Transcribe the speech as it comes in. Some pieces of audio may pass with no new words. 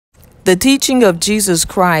The teaching of Jesus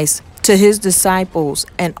Christ to his disciples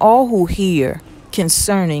and all who hear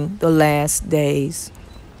concerning the last days.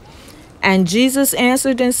 And Jesus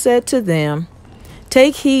answered and said to them,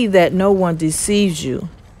 Take heed that no one deceives you,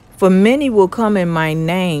 for many will come in my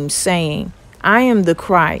name, saying, I am the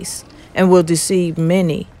Christ, and will deceive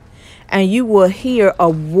many. And you will hear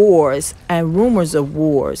of wars and rumors of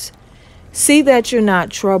wars. See that you're not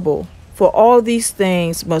troubled, for all these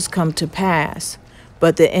things must come to pass,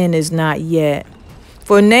 but the end is not yet.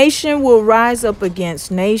 For nation will rise up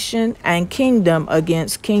against nation, and kingdom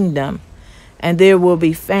against kingdom, and there will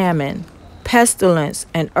be famine, pestilence,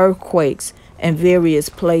 and earthquakes in various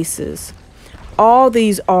places. All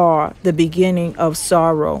these are the beginning of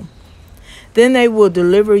sorrow. Then they will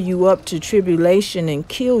deliver you up to tribulation and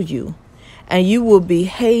kill you, and you will be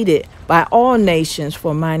hated by all nations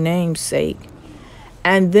for my name's sake.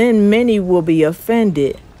 And then many will be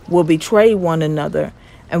offended, will betray one another,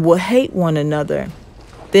 and will hate one another.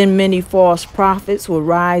 Then many false prophets will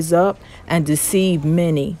rise up and deceive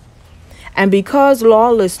many. And because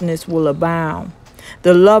lawlessness will abound,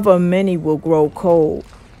 the love of many will grow cold.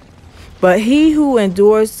 But he who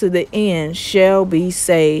endures to the end shall be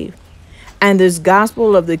saved. And this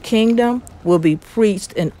gospel of the kingdom will be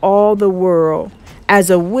preached in all the world as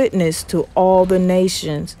a witness to all the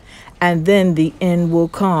nations, and then the end will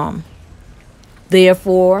come.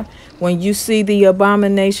 Therefore, when you see the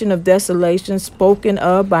abomination of desolation spoken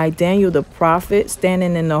of by Daniel the prophet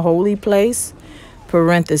standing in the holy place,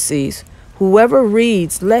 parentheses, whoever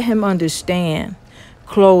reads, let him understand,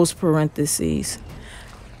 close parentheses.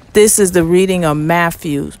 This is the reading of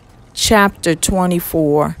Matthew chapter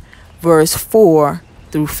 24, verse 4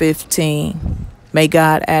 through 15. May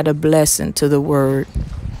God add a blessing to the word.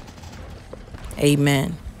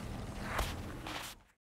 Amen.